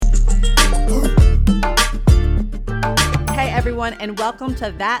everyone, and welcome to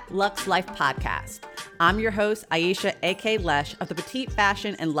That Luxe Life podcast. I'm your host, Aisha A.K. Lesh of the petite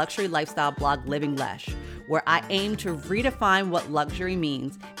fashion and luxury lifestyle blog Living Lesh, where I aim to redefine what luxury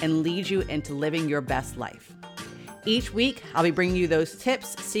means and lead you into living your best life. Each week, I'll be bringing you those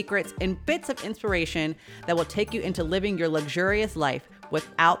tips, secrets, and bits of inspiration that will take you into living your luxurious life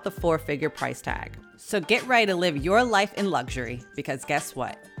without the four-figure price tag. So get ready to live your life in luxury, because guess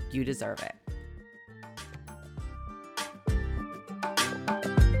what? You deserve it.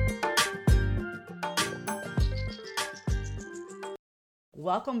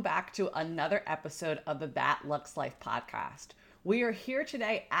 Welcome back to another episode of the That Luxe Life podcast. We are here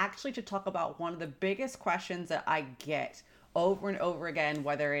today actually to talk about one of the biggest questions that I get over and over again,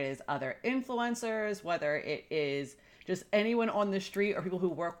 whether it is other influencers, whether it is just anyone on the street or people who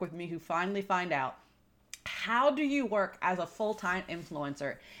work with me who finally find out, how do you work as a full-time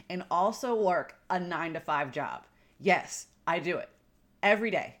influencer and also work a 9-to-5 job? Yes, I do it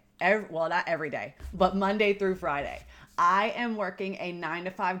every day. Well, not every day, but Monday through Friday. I am working a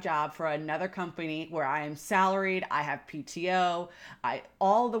 9-to-5 job for another company where I am salaried, I have PTO,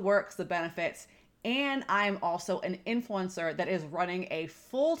 all the works, the benefits, and I am also an influencer that is running a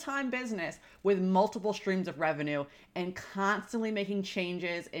full-time business with multiple streams of revenue and constantly making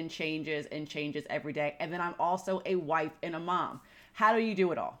changes and changes and changes every day. And then I'm also a wife and a mom. How do you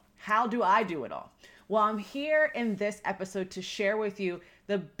do it all? How do I do it all? Well, I'm here in this episode to share with you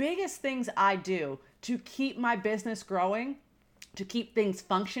the biggest things I do to keep my business growing, to keep things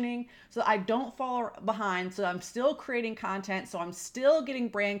functioning so I don't fall behind, so I'm still creating content, so I'm still getting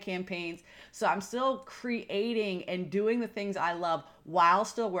brand campaigns, so I'm still creating and doing the things I love while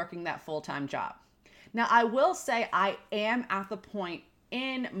still working that full-time job. Now, I will say I am at the point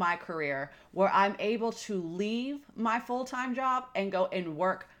in my career where I'm able to leave my full-time job and go and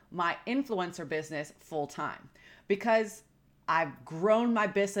work my influencer business full-time because I've grown my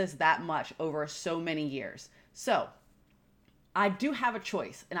business that much over so many years. So I do have a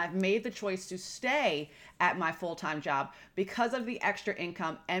choice, and I've made the choice to stay at my full-time job because of the extra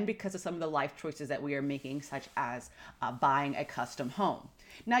income and because of some of the life choices that we are making, such as buying a custom home.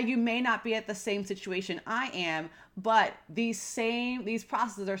 Now, you may not be at the same situation I am, but these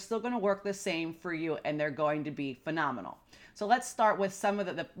processes are still going to work the same for you, and they're going to be phenomenal. So let's start with some of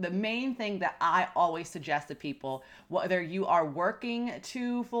the main thing that I always suggest to people, whether you are working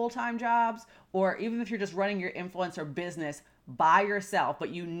 2 full-time jobs or even if you're just running your influencer business by yourself, but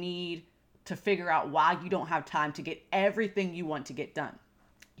you need to figure out why you don't have time to get everything you want to get done.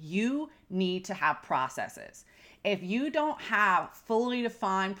 You need to have processes. If you don't have fully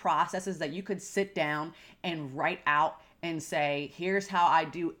defined processes that you could sit down and write out and say, here's how I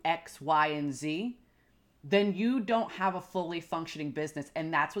do X, Y, and Z, then you don't have a fully functioning business.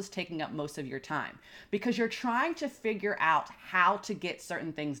 And that's what's taking up most of your time because you're trying to figure out how to get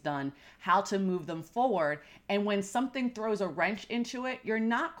certain things done, how to move them forward. And when something throws a wrench into it, you're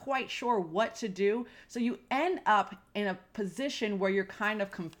not quite sure what to do. So you end up in a position where you're kind of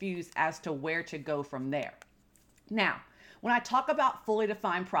confused as to where to go from there. Now, when I talk about fully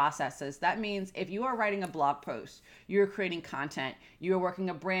defined processes, that means if you are writing a blog post, you're creating content, you're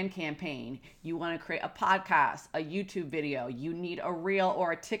working a brand campaign, you want to create a podcast, a YouTube video, you need a reel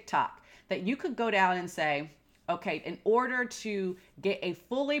or a TikTok, that you could go down and say, okay, in order to get a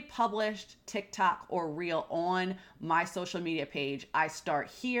fully published TikTok or reel on my social media page, I start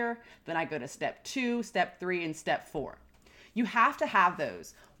here, then I go to step 2, step 3, and step 4. You have to have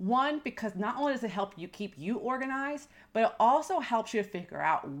those. One, because not only does it help you keep you organized, but it also helps you to figure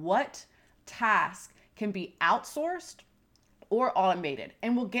out what task can be outsourced or automated.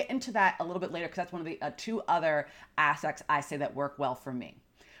 And we'll get into that a little bit later because that's one of the 2 other aspects I say that work well for me.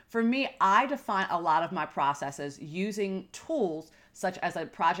 For me, I define a lot of my processes using tools such as a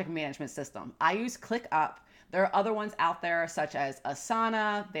project management system. I use ClickUp. There are other ones out there such as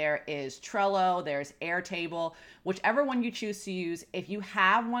Asana, there is Trello, there's Airtable, whichever one you choose to use. If you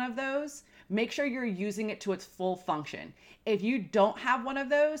have one of those, make sure you're using it to its full function. If you don't have one of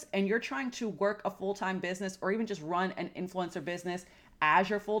those and you're trying to work a full-time business or even just run an influencer business as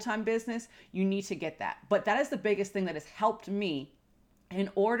your full-time business, you need to get that. But that is the biggest thing that has helped me in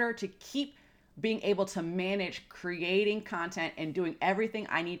order to keep being able to manage creating content and doing everything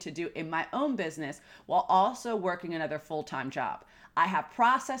I need to do in my own business while also working another full-time job. I have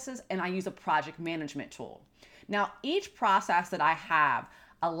processes and I use a project management tool. Now, each process that I have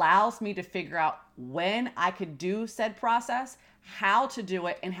allows me to figure out when I could do said process, how to do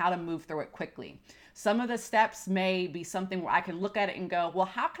it, and how to move through it quickly. Some of the steps may be something where I can look at it and go, well,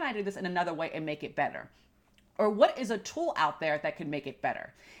 how can I do this in another way and make it better? Or what is a tool out there that can make it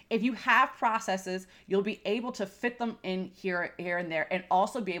better? If you have processes, you'll be able to fit them in here and there, and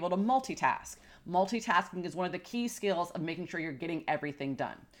also be able to multitask. Multitasking is one of the key skills of making sure you're getting everything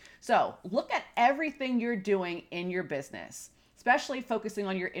done. So look at everything you're doing in your business, especially focusing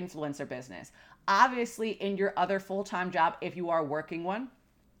on your influencer business. Obviously, in your other full-time job, if you are working one,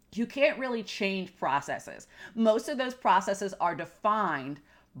 you can't really change processes. Most of those processes are defined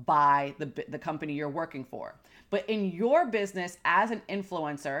by the company you're working for. But in your business as an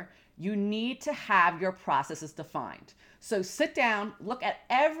influencer, you need to have your processes defined. So sit down, look at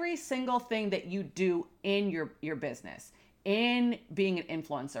every single thing that you do in your business, in being an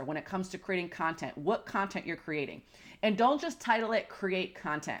influencer, when it comes to creating content, what content you're creating. And don't just title it create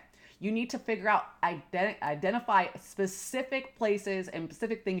content. You need to figure out, identify specific places and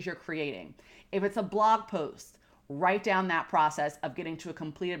specific things you're creating. If it's a blog post, write down that process of getting to a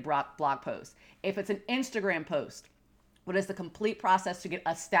completed blog post. If it's an Instagram post, what is the complete process to get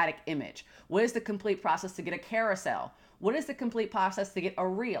a static image? What is the complete process to get a carousel? What is the complete process to get a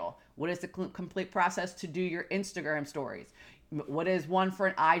reel? What is the complete process to do your Instagram stories? What is one for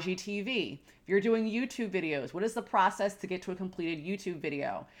an IGTV? If you're doing YouTube videos, what is the process to get to a completed YouTube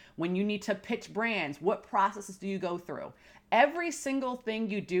video? When you need to pitch brands, what processes do you go through? Every single thing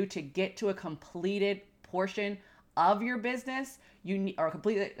you do to get to a completed portion of your business, you need, or a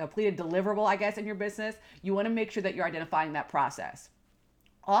completed deliverable, I guess, in your business, you want to make sure that you're identifying that process.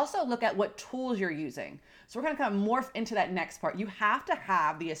 Also look at what tools you're using. So we're going to kind of morph into that next part. You have to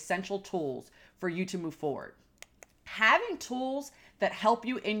have the essential tools for you to move forward. Having tools that help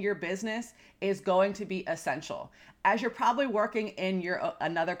you in your business is going to be essential. As you're probably working in your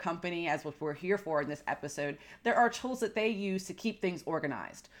another company, as what we're here for in this episode, there are tools that they use to keep things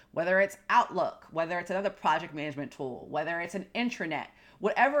organized. Whether it's Outlook, whether it's another project management tool, whether it's an intranet,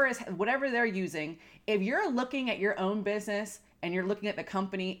 whatever they're using. If you're looking at your own business and you're looking at the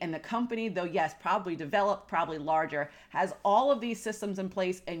company, and the company, though yes, probably developed, probably larger, has all of these systems in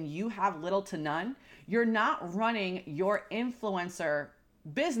place and you have little to none, you're not running your influencer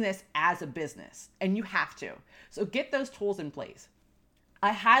business as a business, and you have to. So get those tools in place.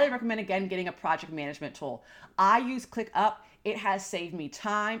 I highly recommend, again, getting a project management tool. I use ClickUp. It has saved me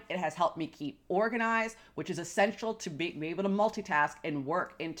time. It has helped me keep organized, which is essential to be able to multitask and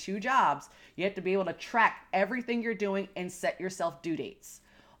work in 2 jobs. You have to be able to track everything you're doing and set yourself due dates.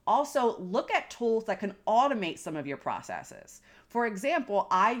 Also, look at tools that can automate some of your processes. For example,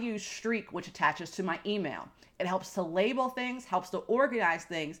 I use Streak, which attaches to my email. It helps to label things, helps to organize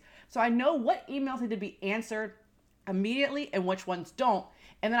things, so I know what emails need to be answered immediately and which ones don't.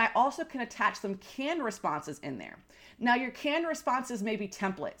 And then I also can attach some canned responses in there. Now, your canned responses may be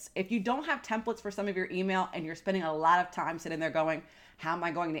templates. If you don't have templates for some of your email and you're spending a lot of time sitting there going, how am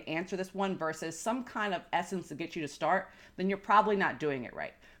I going to answer this one, versus some kind of essence to get you to start, then you're probably not doing it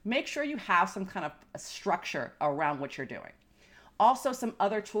right. Make sure you have some kind of a structure around what you're doing. Also, some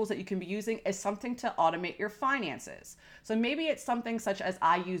other tools that you can be using is something to automate your finances. So maybe it's something such as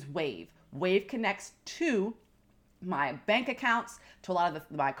I use Wave. Wave connects to my bank accounts, to a lot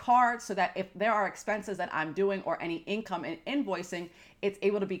of my cards, so that if there are expenses that I'm doing or any income and invoicing, it's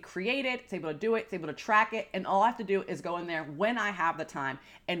able to be created, it's able to do it, it's able to track it, and all I have to do is go in there when I have the time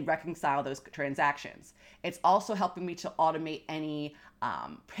and reconcile those transactions. It's also helping me to automate any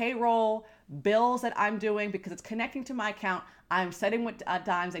payroll, bills that I'm doing, because it's connecting to my account. I'm setting what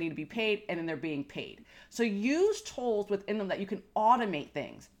times I need to be paid, and then they're being paid. So use tools within them that you can automate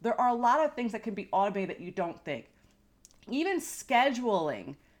things. There are a lot of things that can be automated that you don't think. Even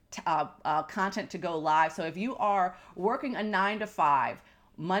scheduling content to go live. So if you are working a 9 to 5,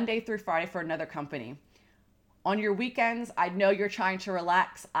 Monday through Friday for another company, on your weekends, I know you're trying to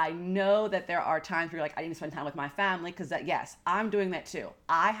relax. I know that there are times where you're like, I need to spend time with my family, because yes, I'm doing that too.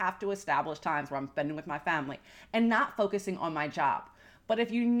 I have to establish times where I'm spending with my family and not focusing on my job. But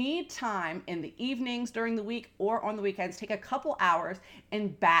if you need time in the evenings, during the week, or on the weekends, take a couple hours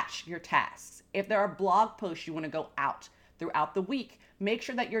and batch your tasks. If there are blog posts you want to go out throughout the week, make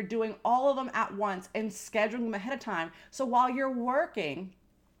sure that you're doing all of them at once and scheduling them ahead of time. So while you're working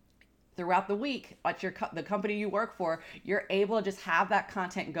throughout the week at the company you work for, you're able to just have that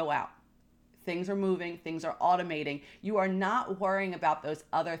content go out. Things are moving, things are automating. You are not worrying about those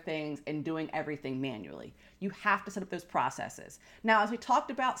other things and doing everything manually. You have to set up those processes. Now, as we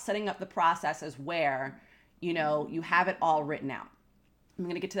talked about setting up the processes where, you have it all written out, I'm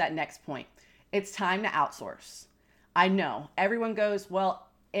going to get to that next point. It's time to outsource. I know everyone goes, well,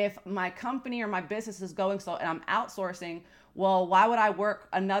 if my company or my business is going slow and I'm outsourcing, well, why would I work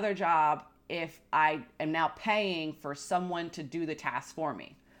another job if I am now paying for someone to do the task for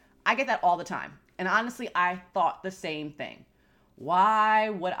me? I get that all the time. And honestly, I thought the same thing. Why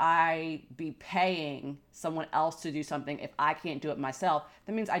would I be paying someone else to do something if I can't do it myself?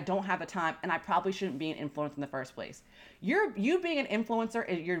 That means I don't have the time, and I probably shouldn't be an influencer in the first place. You being an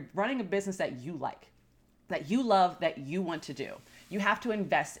influencer, you're running a business that you like, that you love, that you want to do. You have to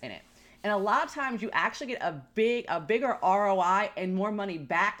invest in it. And a lot of times you actually get a bigger ROI and more money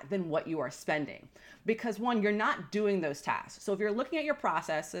back than what you are spending. Because one, you're not doing those tasks. So if you're looking at your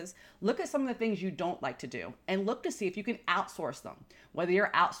processes, look at some of the things you don't like to do and look to see if you can outsource them. Whether you're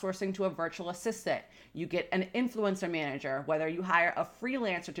outsourcing to a virtual assistant, you get an influencer manager, whether you hire a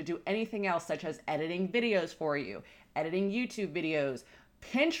freelancer to do anything else such as editing videos for you, editing YouTube videos,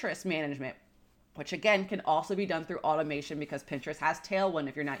 Pinterest management, which again can also be done through automation because Pinterest has Tailwind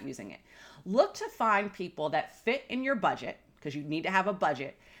if you're not using it. Look to find people that fit in your budget, because you need to have a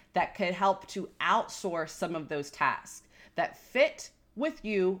budget, that could help to outsource some of those tasks that fit with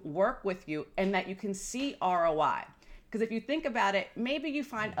you, work with you, and that you can see ROI. Because if you think about it, maybe you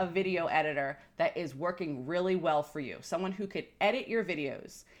find a video editor that is working really well for you, someone who could edit your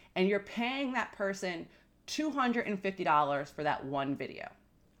videos, and you're paying that person $250 for that one video.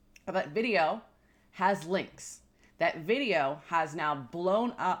 That video has links. That video has now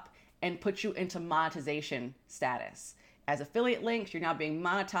blown up and put you into monetization status. As affiliate links, you're now being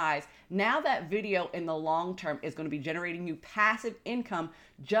monetized. Now that video in the long term is going to be generating you passive income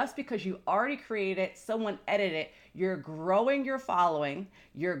just because you already created it, someone edited it, you're growing your following,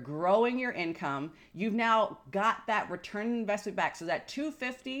 you're growing your income. You've now got that return on investment back. So that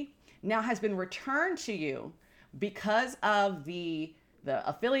 $250 now has been returned to you because of the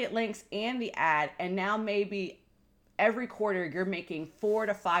affiliate links and the ad, and now maybe every quarter you're making $400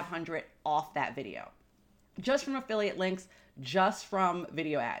 to $500 off that video. Just from affiliate links, just from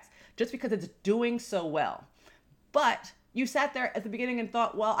video ads, just because it's doing so well. But you sat there at the beginning and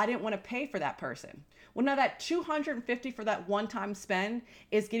thought, well, I didn't want to pay for that person. Well, now that $250 for that one-time spend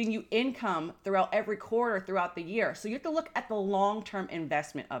is getting you income throughout every quarter throughout the year. So you have to look at the long-term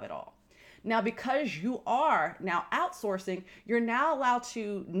investment of it all. Now, because you are now outsourcing, you're now allowed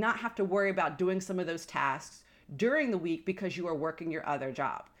to not have to worry about doing some of those tasks during the week because you are working your other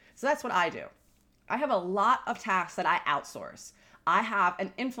job. So that's what I do. I have a lot of tasks that I outsource. I have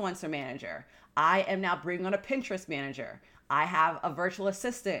an influencer manager. I am now bringing on a Pinterest manager. I have a virtual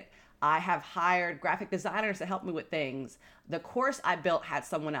assistant. I have hired graphic designers to help me with things. The course I built had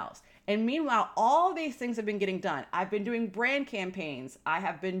someone else. And meanwhile, all these things have been getting done. I've been doing brand campaigns. I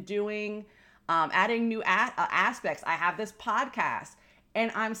have been doing, adding new aspects. I have this podcast.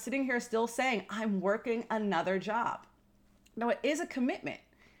 And I'm sitting here still saying, I'm working another job. Now, it is a commitment.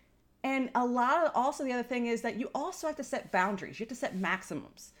 And also the other thing is that you also have to set boundaries. You have to set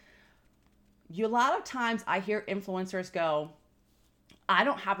maximums. A lot of times I hear influencers go, I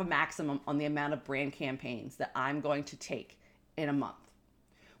don't have a maximum on the amount of brand campaigns that I'm going to take in a month.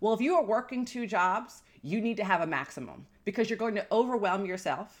 Well, if you are working 2 jobs, you need to have a maximum because you're going to overwhelm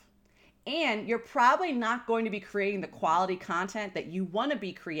yourself and you're probably not going to be creating the quality content that you want to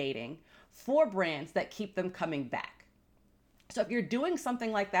be creating for brands that keep them coming back. So if you're doing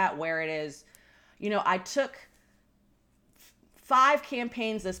something like that where it is, I took 5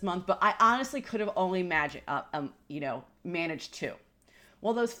 campaigns this month, but I honestly could have only managed 2.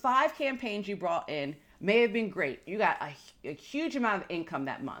 Well, those 5 campaigns you brought in may have been great. You got a huge amount of income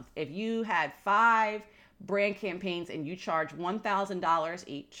that month. If you had 5 brand campaigns and you charge $1,000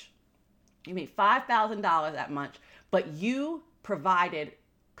 each, you made $5,000 that month, but you provided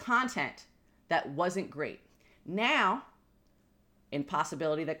content that wasn't great. Now, in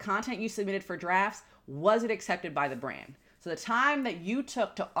possibility, the content you submitted for drafts wasn't accepted by the brand. So the time that you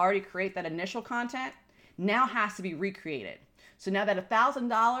took to already create that initial content now has to be recreated. So now that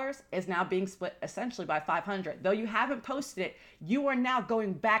 $1,000 is now being split essentially by 500. Though you haven't posted it, you are now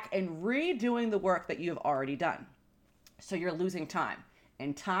going back and redoing the work that you have already done. So you're losing time.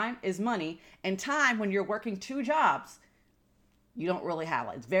 And time is money. And time, when you're working 2 jobs, you don't really have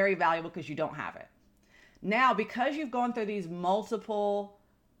it. It's very valuable because you don't have it. Now, because you've gone through these multiple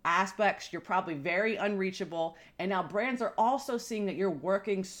aspects, you're probably very unreachable. And now brands are also seeing that you're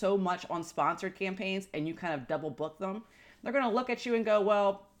working so much on sponsored campaigns and you kind of double book them. They're going to look at you and go,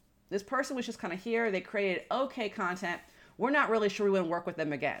 well, this person was just kind of here. They created okay content. We're not really sure we want to work with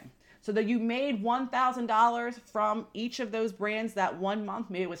them again. So that you made $1,000 from each of those brands that one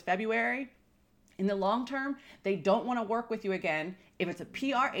month, maybe it was February. In the long term, they don't want to work with you again. If it's a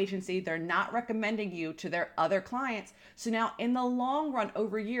PR agency, they're not recommending you to their other clients. So now in the long run,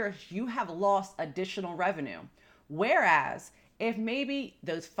 over years, you have lost additional revenue. Whereas If maybe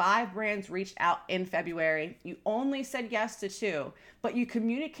those 5 brands reached out in February, you only said yes to 2, but you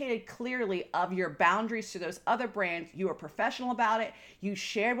communicated clearly of your boundaries to those other brands, you were professional about it, you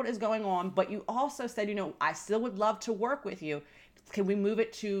shared what is going on, but you also said, I still would love to work with you. Can we move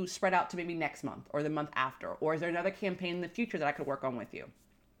it to spread out to maybe next month or the month after? Or is there another campaign in the future that I could work on with you?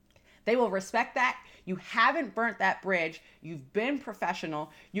 They will respect that. You haven't burnt that bridge. You've been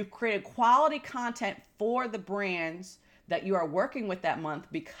professional. You've created quality content for the brands that you are working with that month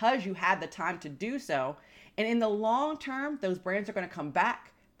because you had the time to do so. And in the long term, those brands are going to come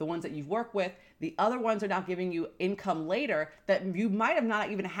back. The ones that you've worked with, the other ones are now giving you income later that you might have not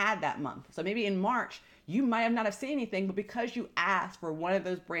even had that month. So maybe in March, you might have not have seen anything, but because you asked for one of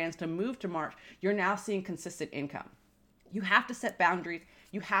those brands to move to March, you're now seeing consistent income. You have to set boundaries.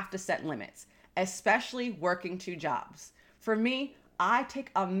 You have to set limits, especially working 2 jobs. For me, I take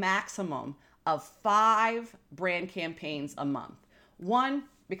a maximum of 5 brand campaigns a month. 1,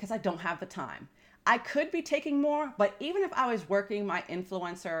 because I don't have the time. I could be taking more, but even if I was working my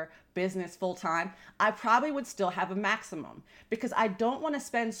influencer business full time, I probably would still have a maximum because I don't want to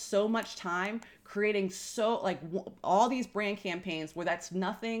spend so much time creating all these brand campaigns where that's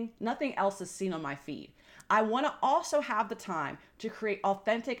nothing else is seen on my feed. I want to also have the time to create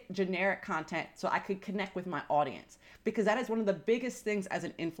authentic, generic content so I could connect with my audience, because that is one of the biggest things as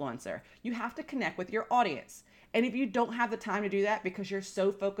an influencer. You have to connect with your audience. And if you don't have the time to do that because you're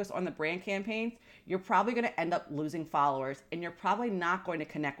so focused on the brand campaigns, you're probably going to end up losing followers and you're probably not going to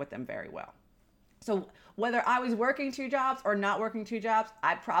connect with them very well. So whether I was working 2 jobs or not working 2 jobs,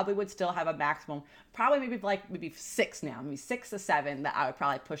 I probably would still have a maximum, probably maybe 6 now, maybe 6 to 7 that I would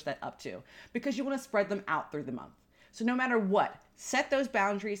probably push that up to, because you want to spread them out through the month. So no matter what, set those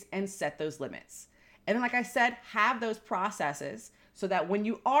boundaries and set those limits. And then, like I said, have those processes so that when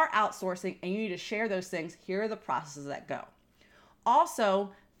you are outsourcing and you need to share those things, here are the processes that go.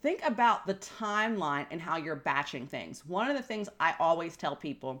 Also, think about the timeline and how you're batching things. One of the things I always tell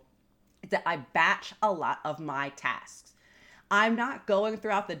people is that I batch a lot of my tasks. I'm not going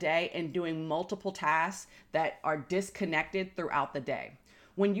throughout the day and doing multiple tasks that are disconnected throughout the day.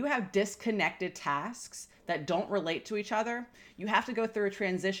 When you have disconnected tasks that don't relate to each other, you have to go through a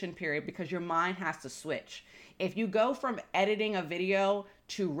transition period because your mind has to switch. If you go from editing a video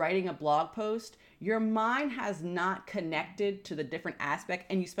to writing a blog post, your mind has not connected to the different aspects,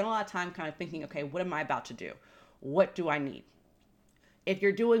 and you spend a lot of time kind of thinking, okay, what am I about to do? What do I need? If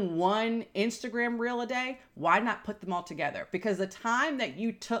you're doing one Instagram reel a day, why not put them all together? Because the time that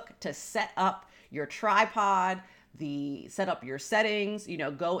you took to set up your tripod, set up your settings,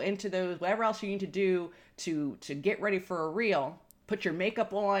 go into those, whatever else you need to do to get ready for a reel, put your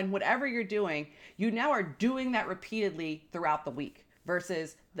makeup on, whatever you're doing, you now are doing that repeatedly throughout the week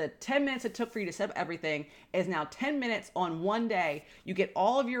versus the 10 minutes it took for you to set up everything is now 10 minutes on one day. You get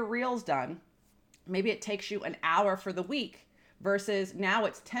all of your reels done. Maybe it takes you an hour for the week versus now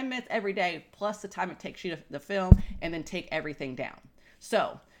it's 10 minutes every day plus the time it takes you to film and then take everything down.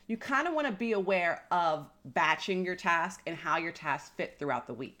 So you kind of want to be aware of batching your task and how your tasks fit throughout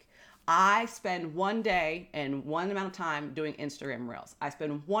the week. I spend one day and one amount of time doing Instagram reels. I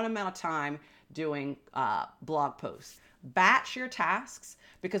spend one amount of time doing blog posts. Batch your tasks,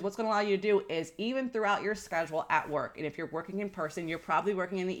 because what's going to allow you to do is even throughout your schedule at work, and if you're working in person, you're probably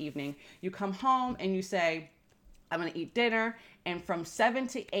working in the evening, you come home and you say, I'm going to eat dinner, and from 7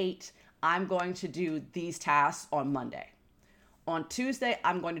 to 8, I'm going to do these tasks on Monday. On Tuesday,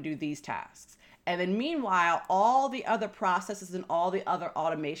 I'm going to do these tasks. And then meanwhile, all the other processes and all the other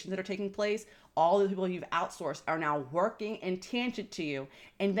automations that are taking place, all the people you've outsourced are now working in tangent to you.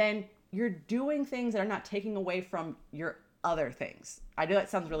 And then you're doing things that are not taking away from your other things. I know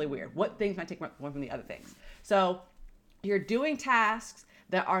that sounds really weird. What things might take one from the other things? So you're doing tasks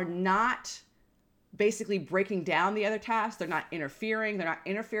that are not basically breaking down the other tasks. They're not interfering. They're not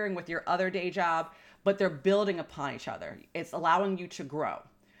interfering with your other day job, but they're building upon each other. It's allowing you to grow.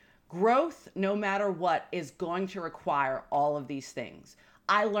 Growth, no matter what, is going to require all of these things.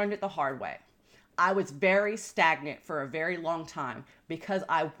 I learned it the hard way. I was very stagnant for a very long time because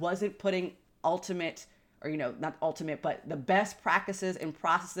I wasn't putting not ultimate, but the best practices and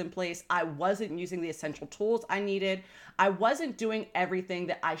processes in place. I wasn't using the essential tools I needed. I wasn't doing everything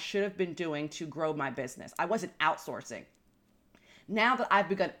that I should have been doing to grow my business. I wasn't outsourcing. Now that I've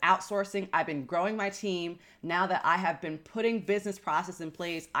begun outsourcing, I've been growing my team. Now that I have been putting business process in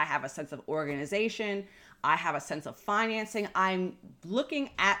place, I have a sense of organization. I have a sense of financing. I'm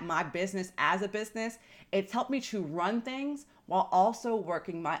looking at my business as a business. It's helped me to run things while also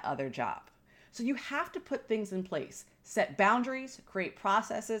working my other job. So you have to put things in place, set boundaries, create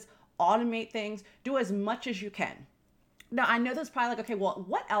processes, automate things, do as much as you can. Now, I know that's probably like, okay, well,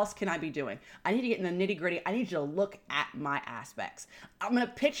 what else can I be doing? I need to get in the nitty gritty. I need you to look at my aspects. I'm going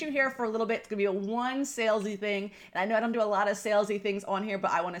to pitch you here for a little bit. It's going to be a one salesy thing. And I know I don't do a lot of salesy things on here,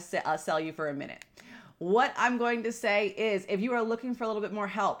 but I want to sell you for a minute. What I'm going to say is if you are looking for a little bit more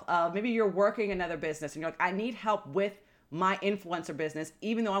help, maybe you're working another business and you're like, I need help with my influencer business,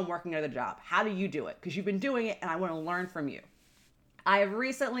 even though I'm working another job. How do you do it? Because you've been doing it and I want to learn from you. I have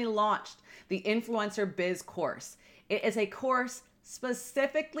recently launched the Influencer Biz course. It is a course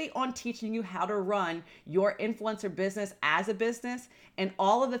specifically on teaching you how to run your influencer business as a business, and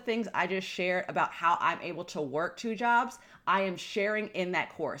all of the things I just shared about how I'm able to work two jobs, I am sharing in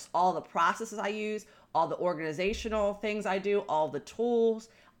that course. All the processes I use, all the organizational things I do, all the tools,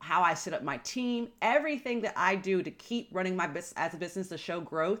 how I set up my team, everything that I do to keep running my business as a business to show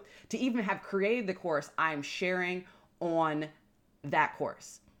growth, to even have created the course, I'm sharing on that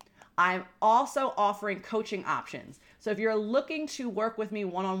course. I'm also offering coaching options. So if you're looking to work with me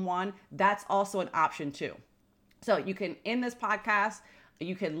one-on-one, that's also an option too. So you can, in this podcast,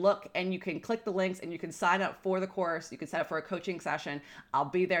 you can look and you can click the links and you can sign up for the course. You can sign up for a coaching session. I'll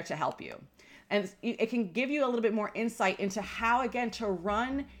be there to help you. And it can give you a little bit more insight into how, again, to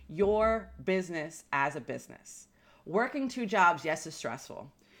run your business as a business. Working two jobs, yes, is stressful.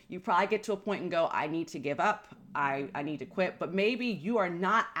 You probably get to a point and go, I need to give up. I need to quit. But maybe you are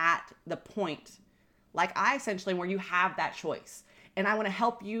not at the point like I essentially where you have that choice. And I want to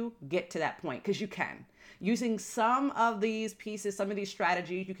help you get to that point because you can. Using some of these pieces, some of these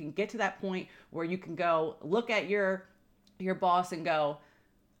strategies, you can get to that point where you can go look at your boss and go,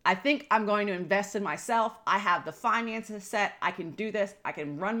 I think I'm going to invest in myself. I have the finances set. I can do this. I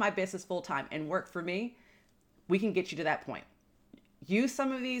can run my business full time and work for me. We can get you to that point. Use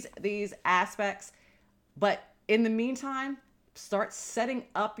some of these aspects, but in the meantime, start setting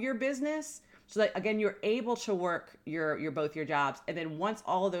up your business so that, again, you're able to work your both your jobs. And then once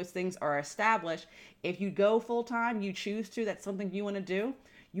all of those things are established, if you go full time, you choose to, that's something you want to do,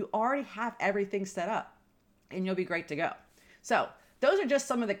 you already have everything set up and you'll be great to go. So those are just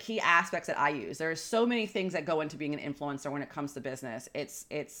some of the key aspects that I use. There are so many things that go into being an influencer when it comes to business.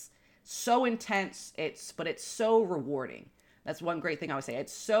 It's so intense, but it's so rewarding. That's one great thing I would say.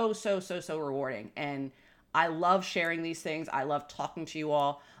 It's so rewarding. And I love sharing these things. I love talking to you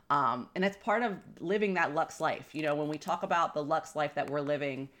all. And that's part of living that Lux life. You know, when we talk about the Lux life that we're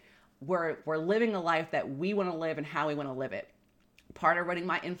living, we're living the life that we want to live and how we want to live it. Part of running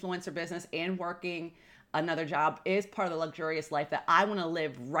my influencer business and working another job is part of the luxurious life that I want to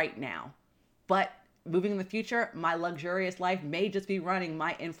live right now. But moving in the future, my luxurious life may just be running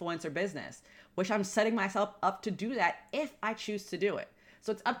my influencer business, which I'm setting myself up to do that if I choose to do it.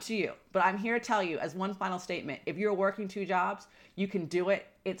 So it's up to you. But I'm here to tell you as one final statement, if you're working two jobs, you can do it.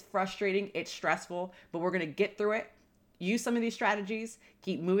 It's frustrating, it's stressful, but we're going to get through it. Use some of these strategies,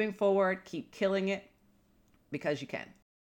 keep moving forward, keep killing it because you can.